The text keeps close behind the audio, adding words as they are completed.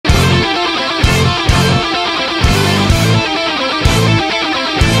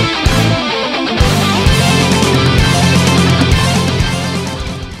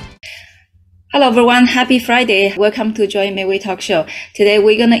Hello everyone, happy Friday. Welcome to Joy May We Talk Show. Today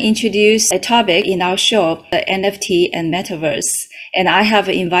we're going to introduce a topic in our show, the NFT and Metaverse. And I have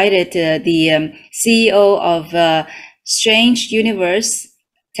invited the CEO of Strange Universe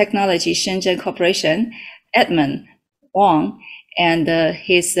Technology Shenzhen Corporation, Edmund Wang, and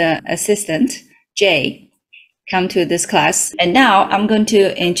his assistant, Jay, come to this class. And now I'm going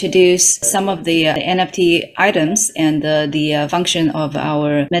to introduce some of the NFT items and the function of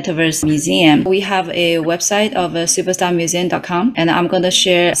our Metaverse Museum. We have a website of superstarmuseum.com, and I'm going to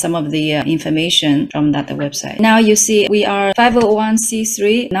share some of the information from that website. Now you see we are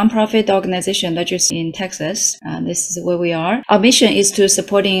 501c3 nonprofit organization registered in Texas. This is where we are. Our mission is to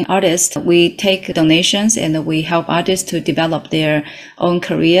supporting artists. We take donations and we help artists to develop their own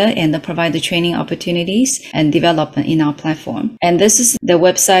career and provide the training opportunities and develop in our platform. And this is the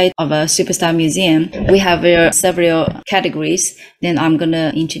website of a Superstar Museum. We have several categories. Then I'm going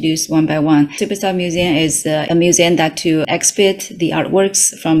to introduce one by one. Superstar Museum is a museum that to exhibit the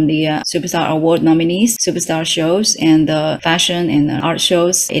artworks from the Superstar Award nominees, Superstar shows, and fashion and art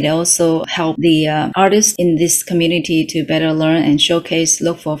shows. It also helps the artists in this community to better learn and showcase,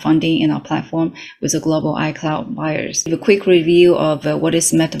 look for funding in our platform with the global iCloud buyers. A quick review of what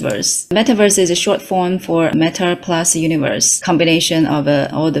is Metaverse. Metaverse is a short form for Meta plus Universe, combination of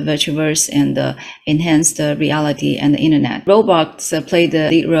all the virtualverse and enhanced reality and the internet. Roblox play the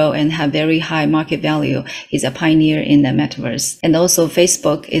lead role and have very high market value. Is a pioneer in the Metaverse. And also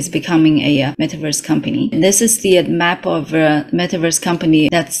Facebook is becoming a Metaverse company. And this is the map of a Metaverse company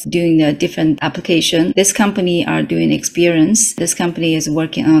that's doing a different application. This company are doing experience. This company is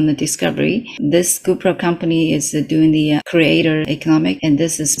working on the discovery. This group of company is doing the creator economic, and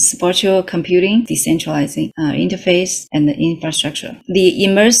this is spatial computing, decentralizing interface and the infrastructure. The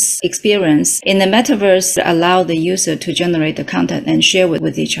immersive experience in the Metaverse allow the user to generate the content and share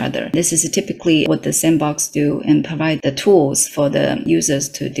with each other. This is typically what the sandbox do and provide the tools for the users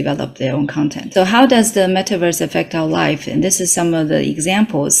to develop their own content. So how does the Metaverse affect our life? And this is some of the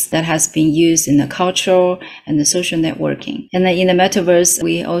examples that has been used in the cultural and the social networking. And then in the Metaverse,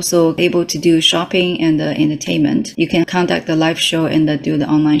 we also able to do shopping and entertainment. You can conduct the live show and do the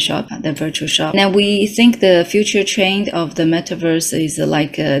online shop, the virtual shop. Now we think the future trend of the Metaverse is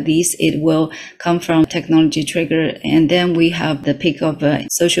like this. It will come from technology trigger, and then we have the peak of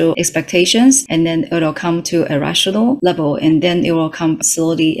social expectations, and then it will come to a rational level, and then it will come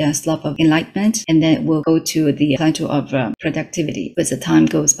slowly a slope of enlightenment, and then it will go to the plateau of productivity as the time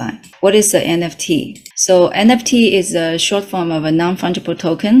goes by. What is the NFT? So NFT is a short form of a non-fungible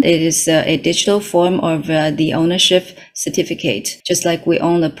token. It is a digital form of the ownership certificate, just like we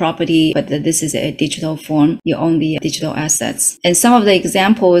own the property, but this is a digital form. You own the digital assets. And some of the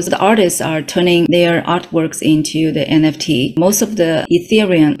examples, the artists are turning their artworks into the NFT. Most of the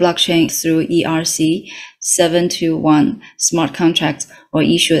Ethereum blockchain through ERC 721 smart contracts were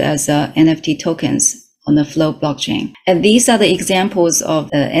issued as NFT tokens on the Flow blockchain. And these are the examples of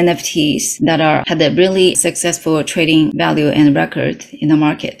NFTs that had a really successful trading value and record in the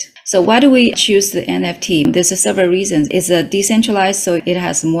market. So why do we choose the NFT? There's several reasons. It's decentralized, so it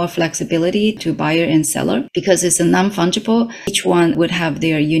has more flexibility to buyer and seller. Because it's a non-fungible, each one would have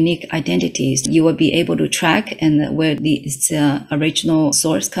their unique identities. You will be able to track and where its original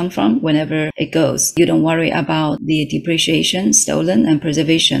source come from whenever it goes. You don't worry about the depreciation, stolen, and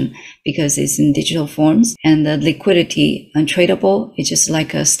preservation because it's in digital forms. And the liquidity, untradeable, it's just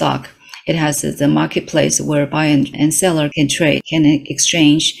like a stock. It has the marketplace where buyer and seller can trade, can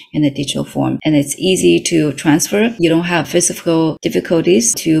exchange in a digital form. And it's easy to transfer. You don't have physical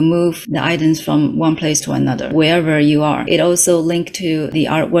difficulties to move the items from one place to another, wherever you are. It also linked to the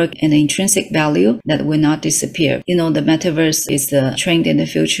artwork and the intrinsic value that will not disappear. You know, the Metaverse is the trend in the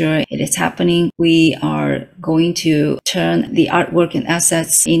future. It is happening. We are going to turn the artwork and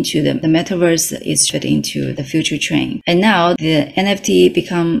assets into the Metaverse is fit into the future trend. And now the NFT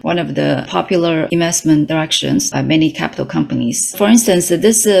become one of the popular investment directions by many capital companies. For instance,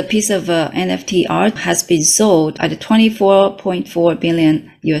 this piece of NFT art has been sold at 24.4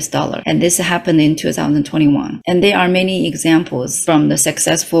 billion US dollar. And this happened in 2021. And there are many examples from the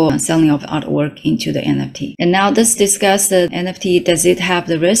successful selling of artwork into the NFT. And now let's discuss the NFT. Does it have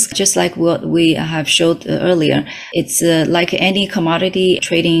the risk? Just like what we have showed earlier, it's like any commodity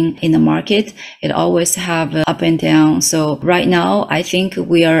trading in the market. It always have up and down. So right now, I think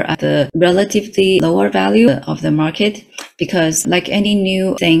we are at the relatively lower value of the market because like any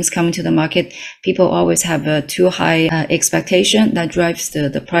new things coming to the market, people always have a too high expectation that drives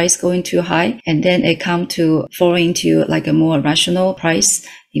the price going too high. And then it come to fall into like a more rational price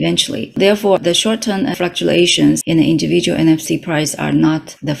eventually. Therefore, the short-term fluctuations in the individual NFT price are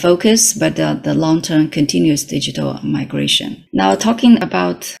not the focus, but the long-term continuous digital migration. Now, talking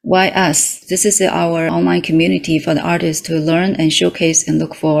about why us, this is our online community for the artists to learn and showcase and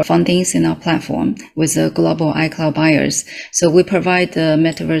look for fundings in our platform with the global iCloud buyers. So we provide the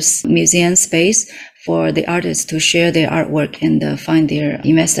Metaverse museum space for the artists to share their artwork and find their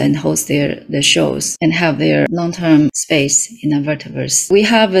investor and host their shows and have their long-term space in the Metaverse. We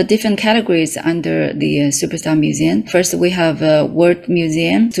have different categories under the Superstar Museum. First, we have a World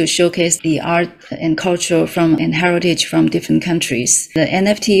Museum to showcase the art and culture and heritage from different countries. The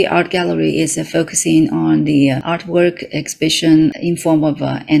NFT art gallery is focusing on the artwork exhibition in form of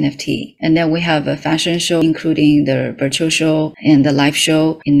NFT. And then we have a fashion show, including the virtual show and the live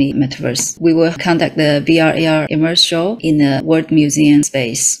show in the Metaverse. We will conduct the VR/AR Immerse show in the World Museum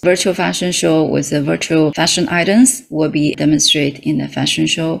space. Virtual fashion show with the virtual fashion items will be demonstrated in the fashion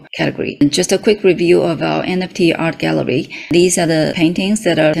show category. And just a quick review of our NFT art gallery. These are the paintings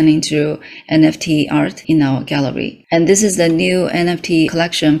that are turning to NFT art in our gallery. And this is the new NFT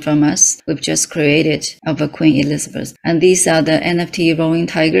collection from us. We've just created of a Queen Elizabeth. And these are the NFT Rolling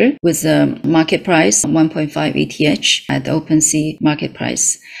Tiger with the market price 1.5 ETH at the OpenSea market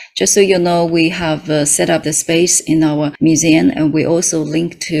price. Just so you know, we have set up the space in our museum, and we also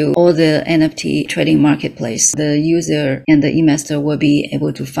link to all the NFT trading marketplace. The user and the investor will be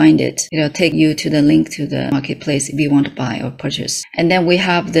able to find it. It'll take you to the link to the marketplace if you want to buy or purchase. And then we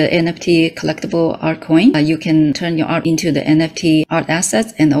have the NFT collectible art coin. You can turn your art into the NFT art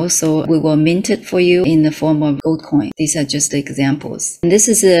assets, and also we will mint it for you in the form of gold coin. These are just the examples. And this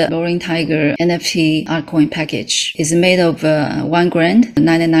is a Roaring Tiger NFT art coin package. It's made of 1 gram,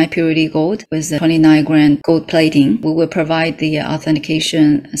 99 purity gold with 29 gram gold plating. We will provide the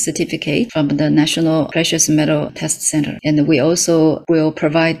authentication certificate from the National Precious Metal Test Center. And we also will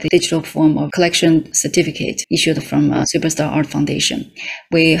provide the digital form of collection certificate issued from Superstar Art Foundation.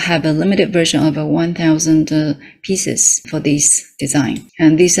 We have a limited version of 1,000 pieces for this design.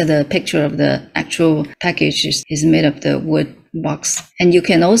 And these are the picture of the actual package is made of the wood box. And you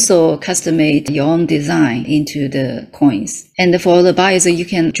can also customize your own design into the coins. And for the buyers, you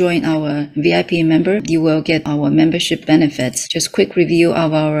can join our VIP member. You will get our membership benefits. Just quick review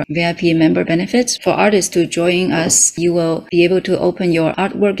of our VIP member benefits. For artists to join us, you will be able to open your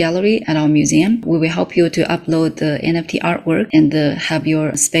artwork gallery at our museum. We will help you to upload the NFT artwork and have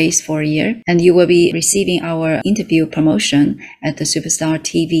your space for a year. And you will be receiving our interview promotion at the Superstar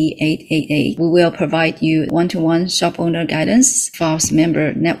TV 888. We will provide you one-to-one shop owner guidance for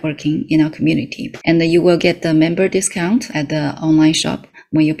member networking in our community. And you will get the member discount at the online shop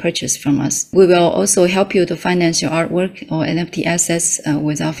when you purchase from us. We will also help you to finance your artwork or NFT assets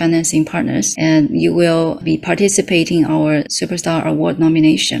with our financing partners. And you will be participating in our Superstar Award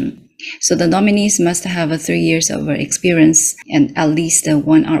nomination. So the nominees must have 3 years of experience and at least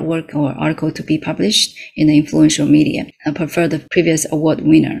one artwork or article to be published in the influential media. I prefer the previous award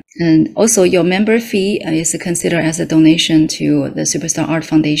winner. And also your member fee is considered as a donation to the Superstar Art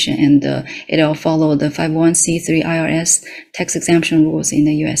Foundation, and it'll follow the 501c3 IRS tax exemption rules in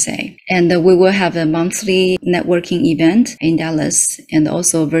the USA. And we will have a monthly networking event in Dallas and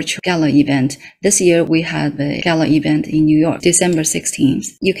also virtual gala event. This year we had the gala event in New York, December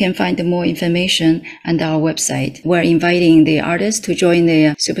 16th. You can find more information on our website. We're inviting the artists to join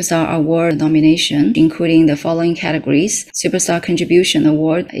the Superstar Award nomination, including the following categories. Superstar Contribution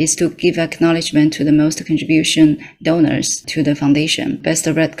Award is to give acknowledgement to the most contribution donors to the foundation. Best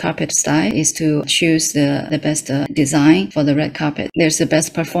red carpet style is to choose the best design for the red carpet. There's the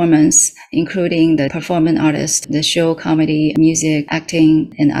best performance, including the performance artist, the show, comedy, music,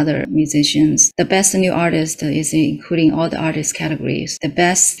 acting, and other musicians. The best new artist is including all the artist categories. The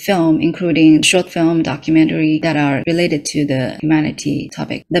best film, including short film, documentary that are related to the humanity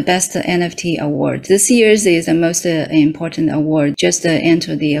topic. The best NFT award. This year's is the most important award. Just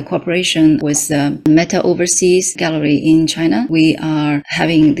enter the cooperation with Meta Overseas Gallery in China. We are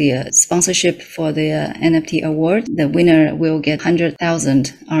having the sponsorship for the NFT award. The winner will get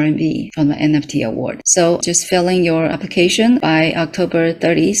 100,000 RMB from the NFT award. So just fill in your application by October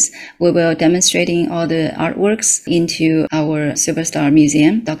 30th. We will demonstrating all the artworks into our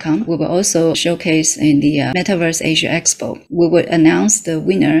superstarmuseum.com. We will also showcase in the Metaverse Asia Expo. We will announce the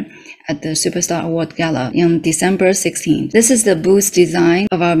winner at the Superstar Award Gala on December 16th. This is the booth design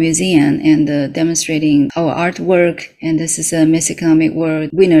of our museum and demonstrating our artwork. And this is a Miss Economic World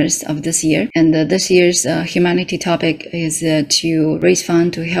winners of this year. And this year's humanity topic is to raise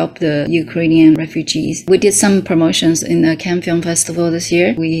funds to help the Ukrainian refugees. We did some promotions in the Cannes Film Festival this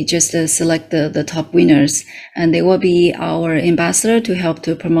year. We just select the top winners, and they will be our ambassador to help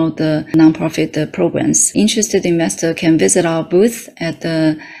to promote the nonprofit programs. Interested investor can visit our booth at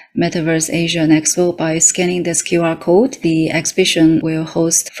the Metaverse Asia Expo by scanning this QR code. The exhibition will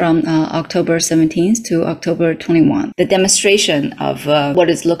host from October 17th to October 21. The demonstration of what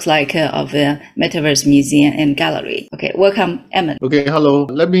it looks like of the Metaverse Museum and Gallery. Okay, welcome, Emmett. Okay, hello.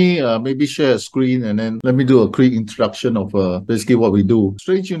 Let me maybe share a screen and then let me do a quick introduction of basically what we do.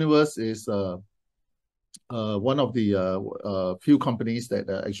 Strange Universe is one of the few companies that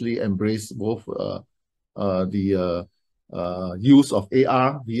actually embrace both the use of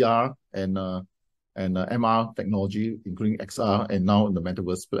AR, VR, and MR technology, including XR, and now in the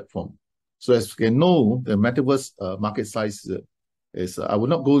Metaverse platform. So as you can know, the Metaverse market size is I will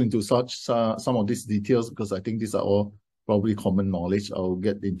not go into such some of these details because I think these are all probably common knowledge. I'll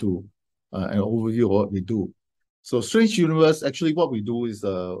get into an overview of what we do. So Strange Universe, actually what we do is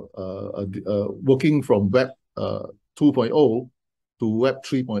working from Web 2.0 to Web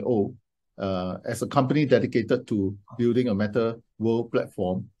 3.0 as a company dedicated to building a meta world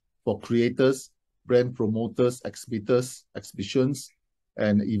platform for creators, brand promoters, exhibitors, exhibitions,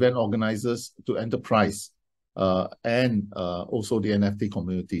 and event organizers to enterprise and also the NFT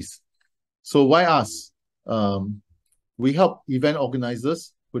communities. So why us? We help event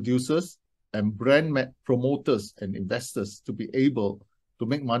organizers, producers, and brand promoters and investors to be able to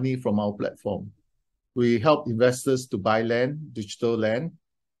make money from our platform. We help investors to buy land, digital land.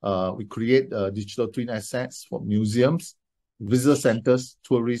 We create digital twin assets for museums, visitor centers,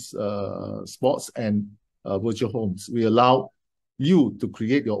 tourist spots, and virtual homes. We allow you to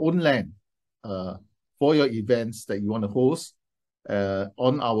create your own land for your events that you want to host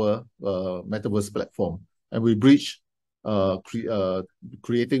on our Metaverse platform. And we bridge,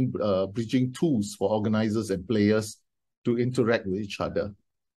 creating bridging tools for organizers and players to interact with each other.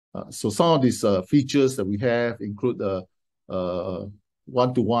 So some of these features that we have include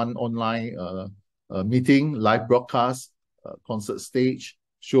one-to-one online meeting, live broadcast, concert stage,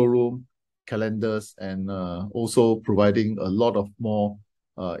 showroom, calendars, and also providing a lot of more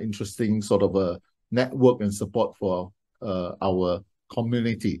interesting sort of a network and support for our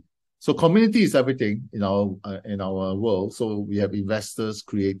community. So community is everything in our world. So we have investors,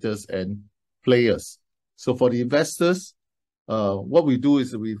 creators, and players. So for the investors, what we do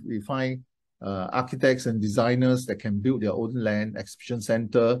is we find architects and designers that can build their own land, exhibition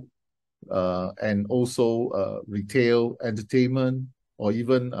center, and also retail, entertainment, or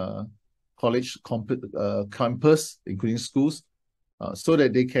even college campus, including schools, so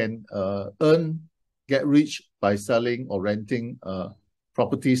that they can get rich by selling or renting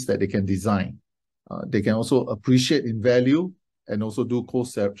properties that they can design. They can also appreciate in value and also do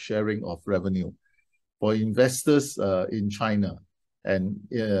co-sharing of revenue. For investors in China and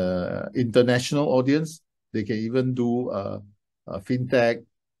international audience, they can even do fintech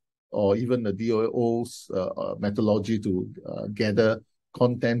or even the DOO's methodology to gather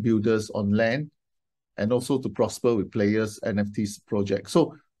content builders on land and also to prosper with players, NFTs projects.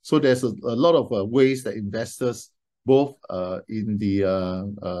 So there's a lot of ways that investors, both in the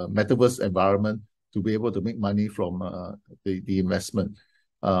metaverse environment, to be able to make money from the investment.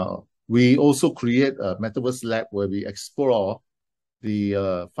 We also create a metaverse lab where we explore the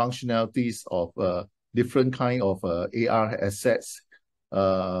functionalities of different kind of AR assets,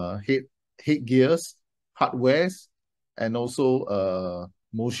 headgears, hardwares, and also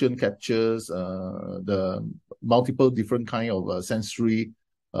motion captures, the multiple different kind of sensory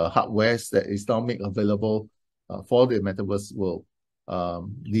hardwares that is now made available for the metaverse world.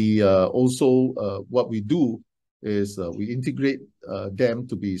 What we do is we integrate them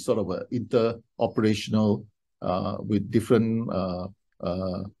to be sort of interoperational with different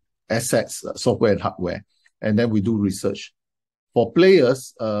assets, software and hardware, and then we do research. For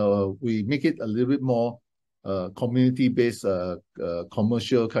players, we make it a little bit more community-based,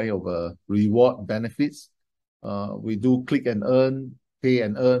 commercial kind of reward benefits. We do click and earn, pay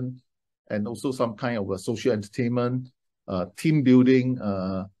and earn, and also some kind of social entertainment, team building,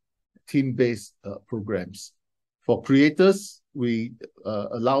 team-based programs. For creators, we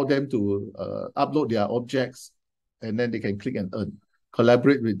allow them to upload their objects, and then they can click and earn,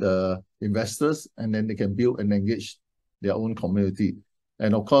 collaborate with the investors, and then they can build and engage their own community.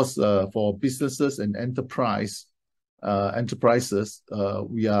 And of course, for businesses and enterprise, enterprises,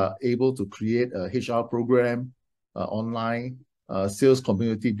 we are able to create a HR program online, sales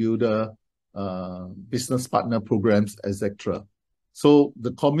community builder, business partner programs, etc. So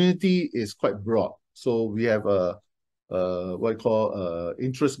the community is quite broad. So we have what we call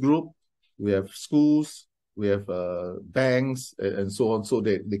interest group, we have schools, we have banks, and so on. So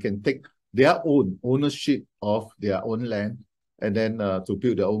they can take their own ownership of their own land and then to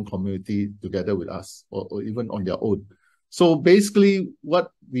build their own community together with us, or even on their own. So basically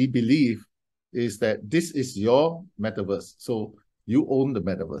what we believe is that this is your metaverse. So you own the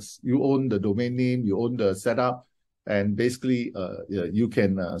metaverse, you own the domain name, you own the setup, and basically you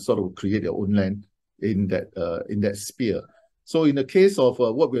can sort of create your own land in that sphere. So in the case of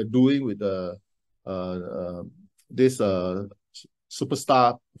what we're doing with this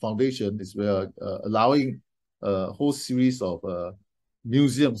Superstar Foundation is we're allowing a whole series of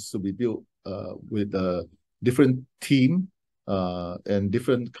museums to be built with a different theme and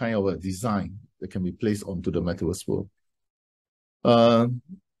different kind of a design that can be placed onto the metaverse world.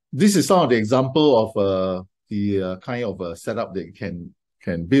 This is some of the example of the kind of setup that you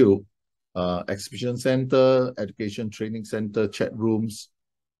can build. Exhibition center, education training center, chat rooms,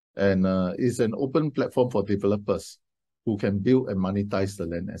 and is an open platform for developers who can build and monetize the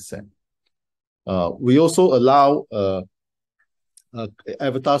land asset. We also allow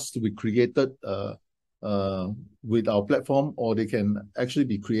avatars to be created with our platform, or they can actually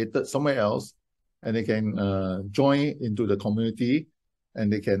be created somewhere else, and they can join into the community,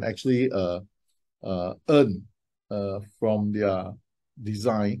 and they can actually earn from their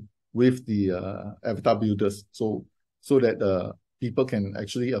design with the avatar builders, so that people can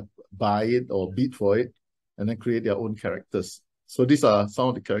actually buy it or bid for it and then create their own characters. So these are some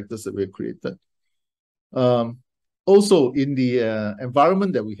of the characters that we have created. Also, in the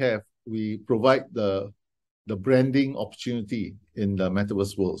environment that we have, we provide the branding opportunity in the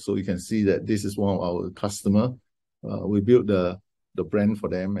metaverse world. So you can see that this is one of our customers. We built the brand for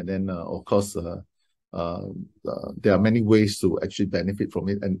them, and then of course there are many ways to actually benefit from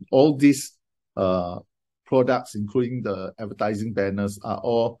it. And all these products, including the advertising banners, are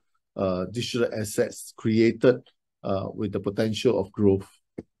all digital assets created with the potential of growth.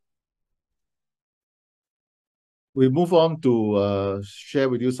 We move on to share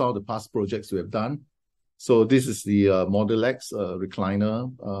with you some of the past projects we have done. So this is the Model X recliner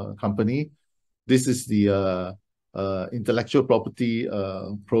company. This is the intellectual property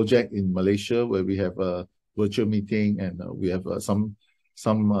project in Malaysia, where we have a virtual meeting, and we have some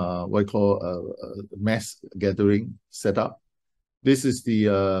what I call mass gathering set up. This is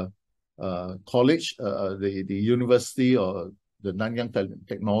the college, the university, or the Nanyang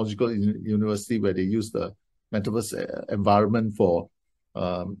Technological University, where they use the metaverse environment for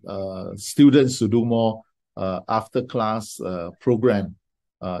students to do more after class program,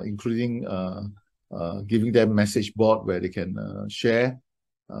 including giving them message board where they can share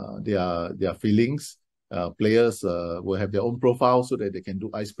their feelings. Players will have their own profile so that they can do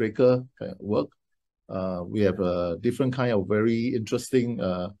icebreaker kind of work. We have a different kind of very interesting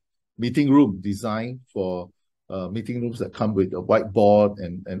meeting room design for meeting rooms that come with a whiteboard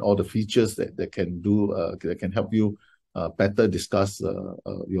and all the features that can do that can help you better discuss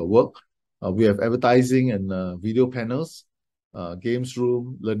your work. We have advertising and video panels, games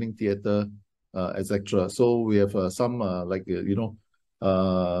room, learning theater, etc. So we have some like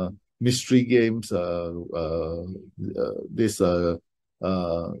mystery games, this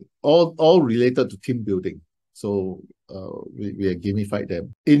all related to team building. So we have gamified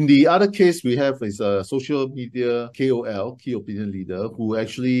them. In the other case, we have is a social media KOL, key opinion leader, who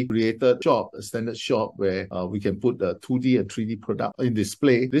actually created a standard shop where we can put a 2D and 3D product in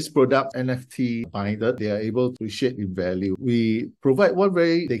display. This product, NFT binded, they are able to appreciate in value. We provide one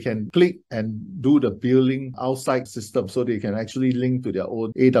way they can click and do the billing outside system, so they can actually link to their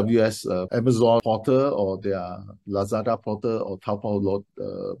own AWS, Amazon portal, or their Lazada portal, or Taobao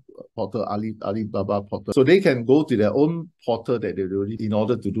portal, Alibaba portal. So they can go to their own portal that they already in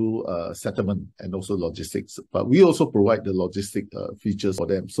order to do settlement and also logistics. But we also provide the logistic features for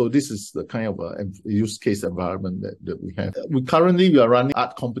them. So this is the kind of use case environment that we have. We are running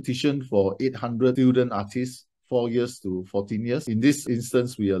art competition for 800 student artists, 4 years to 14 years. In this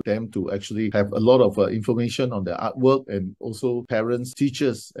instance, we allow them to actually have a lot of information on their artwork, and also parents,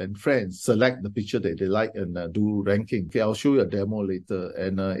 teachers, and friends select the picture that they like and do ranking. Okay, I'll show you a demo later.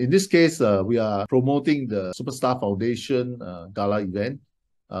 And in this case, we are promoting the Superstar Foundation Gala event.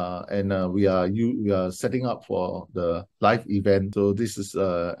 we are setting up for the live event. So this is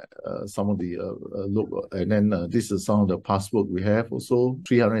some of the look, and then this is some of the past work we have. Also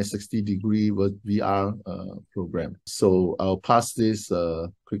 360-degree VR program. So I'll pass this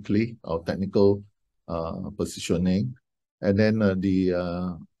quickly. Our technical positioning, and then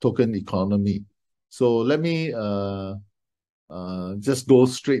the token economy. So let me just go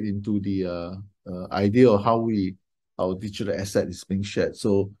straight into the idea of how our digital asset is being shared.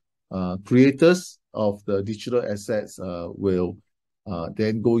 So creators of the digital assets will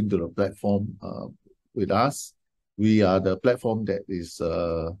then go into the platform with us. We are the platform that is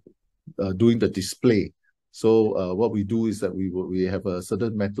doing the display. So what we do is that we have a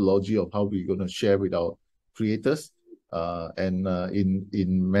certain methodology of how we're going to share with our creators, and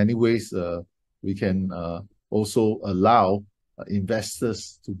in many ways we can also allow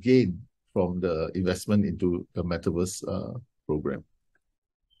investors to gain from the investment into the metaverse program.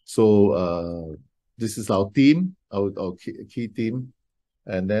 So this is our team, our key team,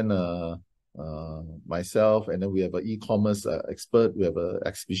 and then myself, and then we have an e-commerce expert, we have an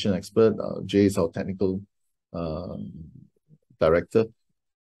exhibition expert. Jay is our technical director,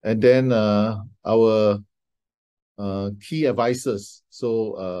 and then our key advisors.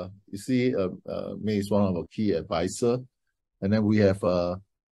 So you see, May is one of our key advisors, and then we have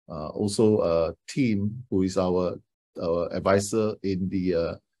also a team who is our advisor in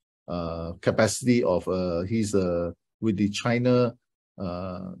the capacity of he's with the China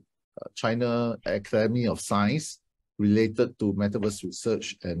Academy of Science related to metaverse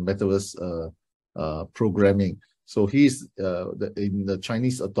research and metaverse programming. So he's in the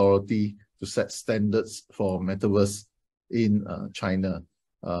Chinese authority to set standards for metaverse in China.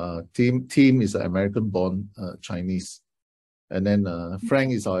 Team is an American-born Chinese. And then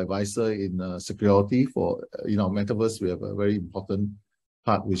Frank is our advisor in security for, metaverse. We have a very important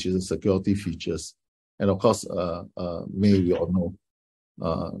part, which is the security features. And of course, May, we all know.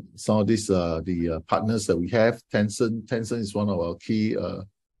 Some of these the partners that we have. Tencent is one of our key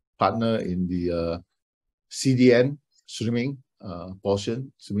partner in the CDN streaming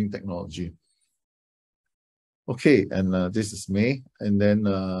portion, streaming technology. Okay, and this is May. And then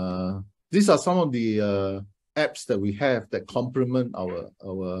these are some of the apps that we have that complement our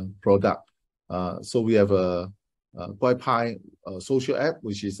product. So we have a Pi social app,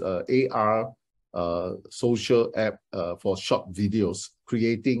 which is a AR social app for short videos,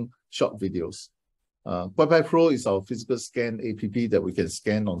 creating short videos. Pi Pro is our physical scan app that we can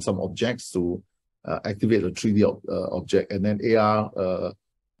scan on some objects to activate a 3D object, and then AR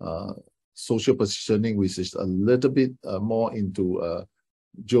social positioning, which is a little bit more into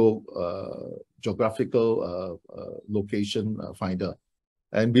geographical location finder.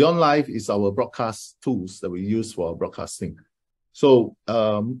 And Beyond Live is our broadcast tools that we use for broadcasting. So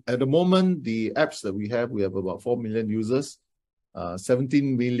at the moment, the apps that we have about 4 million users,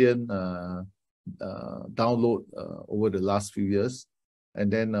 17 million download over the last few years.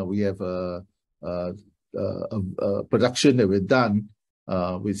 And then we have a production that we've done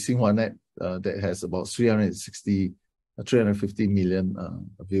with XinhuaNet that has about 350 million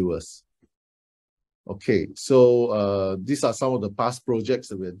viewers. Okay, so these are some of the past projects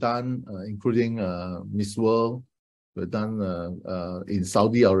that we've done, including Miss World. We've done in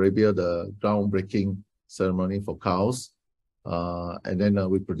Saudi Arabia the groundbreaking ceremony for cows, and then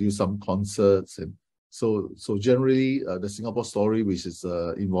we produce some concerts, and so generally the Singapore story, which is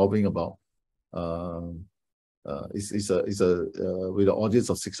involving about is with an audience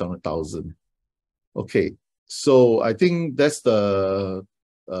of 600,000. Okay, so I think that's the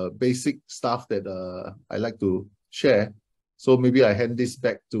basic stuff that I like to share. So maybe I hand this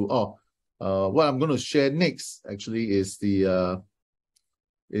back to what I'm going to share next actually is the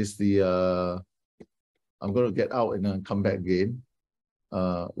I'm going to get out and then come back again,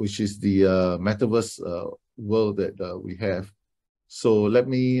 which is the metaverse world that we have. So let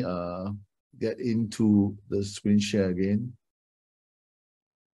me get into the screen share again.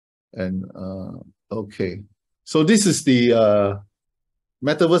 And okay, so this is the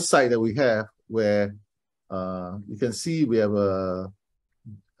metaverse site that we have, where you can see we have a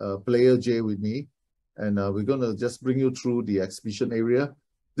player Jay with me, and we're going to just bring you through the exhibition area.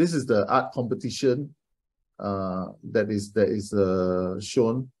 This is the art competition that is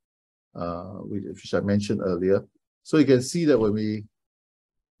shown, which I mentioned earlier. So you can see that when we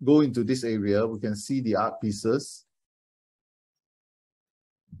go into this area, we can see the art pieces.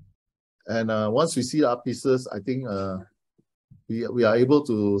 And once we see the art pieces, I think we are able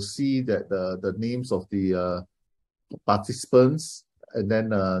to see that the names of the participants, and then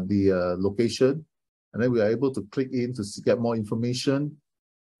the location, and then we are able to click in to get more information.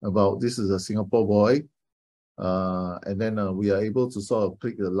 about this is a Singapore boy. And then we are able to sort of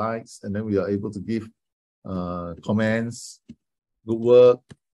click the likes, and then we are able to give comments, good work,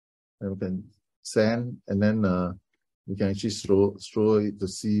 and we can send, and then we can actually scroll it to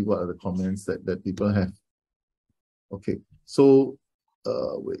see what are the comments that people have. Okay, so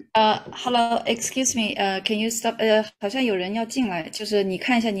wait. Hello, excuse me. Can you stop? 好像有人要进来，就是你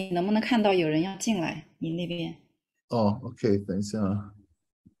看一下你能不能看到有人要进来，你那边。哦，OK，等一下啊，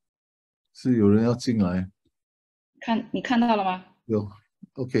是有人要进来。你看到了吗？有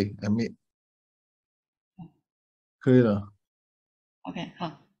 ，OK，admit，可以了。OK，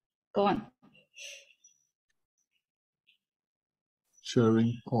好，Go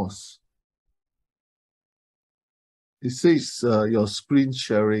on。Sharing pause. It says your screen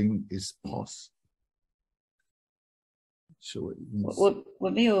sharing is paused. So it means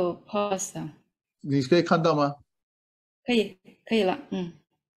我没有 pause 啊，你可以看到吗？可以了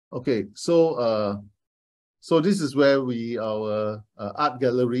，Okay, so this is where our art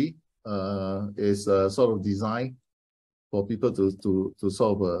gallery is sort of designed for people to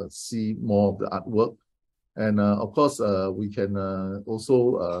sort of see more of the artwork, and of course we can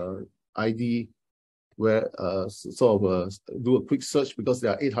also ID where sort of do a quick search, because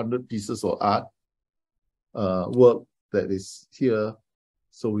there are 800 pieces of art work that is here,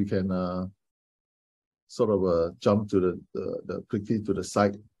 so we can sort of jump to the quickly to the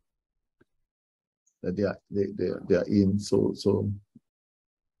site that they are in. So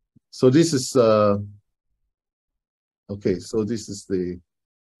this is okay. So this is the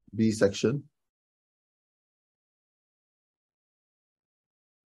B section.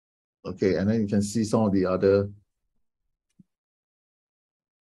 Okay, and then you can see some of the other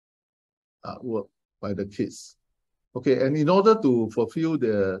work by the kids. Okay, and in order to fulfill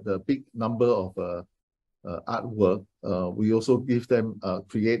the big number of artwork, we also give them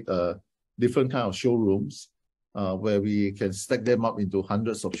create different kind of showrooms where we can stack them up into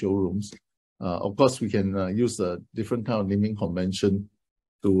hundreds of showrooms. Of course, we can use a different kind of naming convention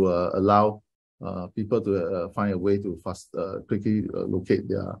to allow people to find a way to quickly locate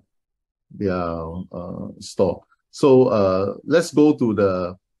their store. So let's go to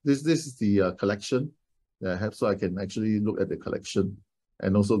this is the collection that I have, so I can actually look at the collection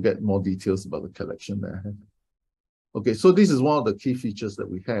and also get more details about the collection that I have. Okay, so this is one of the key features that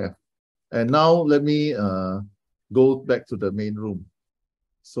we have. And now let me go back to the main room.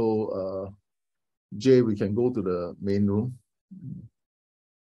 So Jay, we can go to the main room.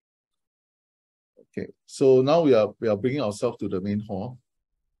 Okay, so now we are bringing ourselves to the main hall.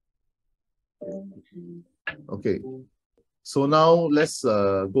 Okay, so now let's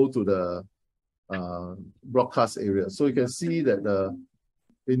go to the broadcast area. So you can see that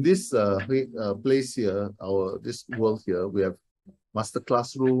in this place here, this world here, we have master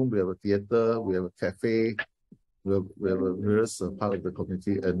classroom, we have a theater, we have a cafe, we have a various part of the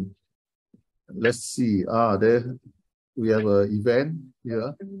community. And let's see, there we have an event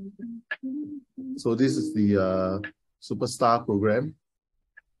here. So this is the Superstar program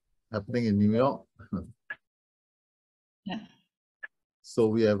happening in New York. Yeah. So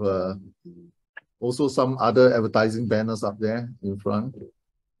we have also some other advertising banners up there in front,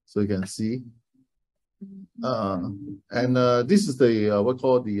 so you can see. And this is the what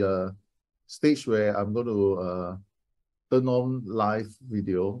called the stage where I'm going to turn on live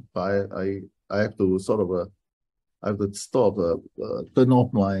video. But I have to sort of I have to stop turn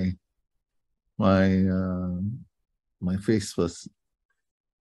off my face first.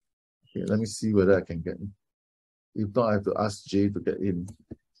 Okay, let me see whether I can get in. If not, I have to ask Jay to get in,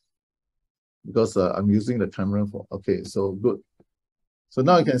 because I'm using the camera for. Okay, so good. So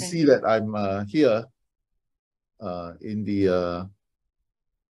now you can see that I'm here in the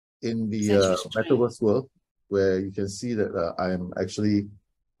metaverse world, where you can see that I'm actually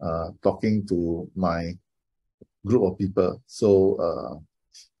talking to my group of people. So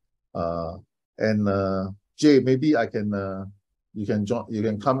Jay, maybe I can you can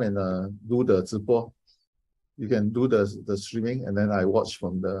come and do the 直播. You can do the streaming, and then I watch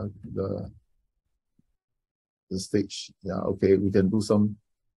from the stage. Yeah, okay, we can do some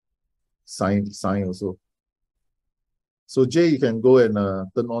sign also. So Jay, you can go and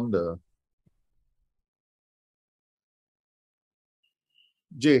turn on the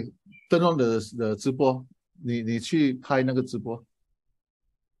Jay, turn on the 直播. 你去开那个直播.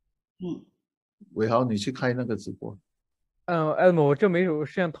 伟豪，你去开那个直播. 我这没有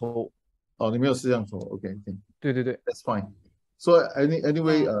摄像头。哦，你没有摄像头 ，OK， 对对对 ，That's fine. So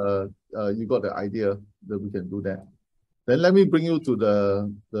anyway, you got the idea that we can do that. Then let me bring you to the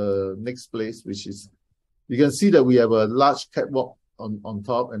next place, which is, you can see that we have a large catwalk on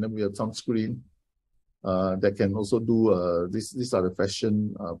top, and then we have some screen that can also do these are the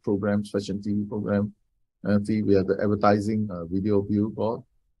fashion programs, fashion TV program. NFT. We have the advertising video billboard.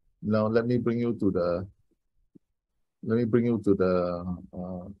 Now let me bring you to the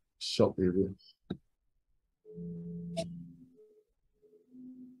shop area.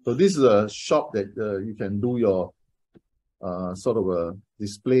 So this is a shop that you can do your sort of a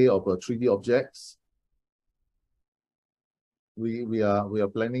display of 3D objects. We are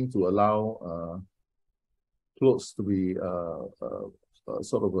planning to allow clothes to be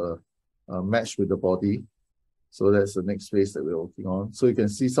sort of matched with the body. So that's the next phase that we're working on. So you can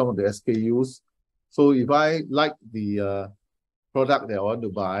see some of the SKUs. So if I like the product that I want to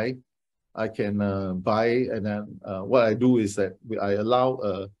buy, I can buy, and then what I do is that I allow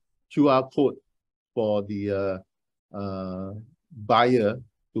a QR code for the buyer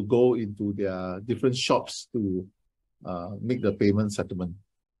to go into their different shops to make the payment settlement,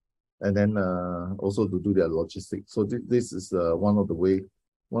 and then also to do their logistics. So this is one of the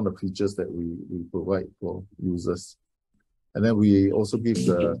features that we provide for users. And then we also give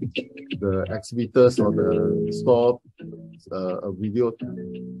the exhibitors or the store a video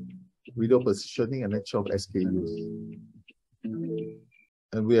positioning and then 12 SKUs.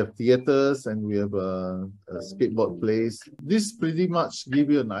 And we have theaters, and we have a skateboard place. This pretty much give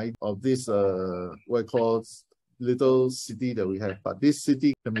you an idea of this what I call little city that we have. But this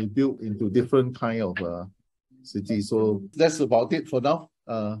city can be built into different kind of cities. So that's about it for now.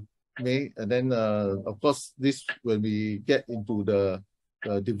 May, and then of course this, when we get into the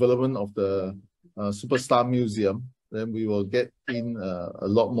development of the Superstar Museum, then we will get in a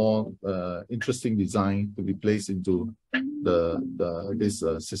lot more interesting design to be placed into this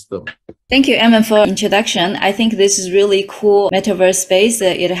system. Thank you, Eamon, for introduction. I think this is really cool metaverse space.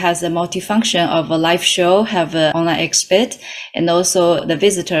 It has a multifunction of a live show, have an online exhibit, and also the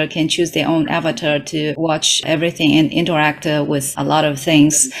visitor can choose their own avatar to watch everything and interact with a lot of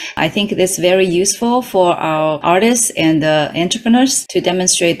things. I think this is very useful for our artists and entrepreneurs to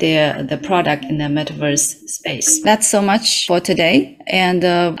demonstrate the product in the metaverse space. That's so much for today. And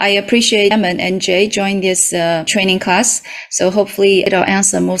I appreciate Eamon and Jay joining this training class. So hopefully it'll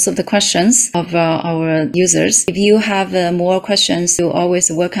answer most of the questions of our users. If you have more questions, you're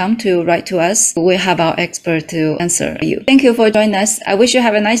always welcome to write to us. We have our expert to answer you. Thank you for joining us. I wish you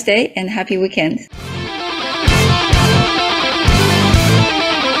have a nice day and happy weekend.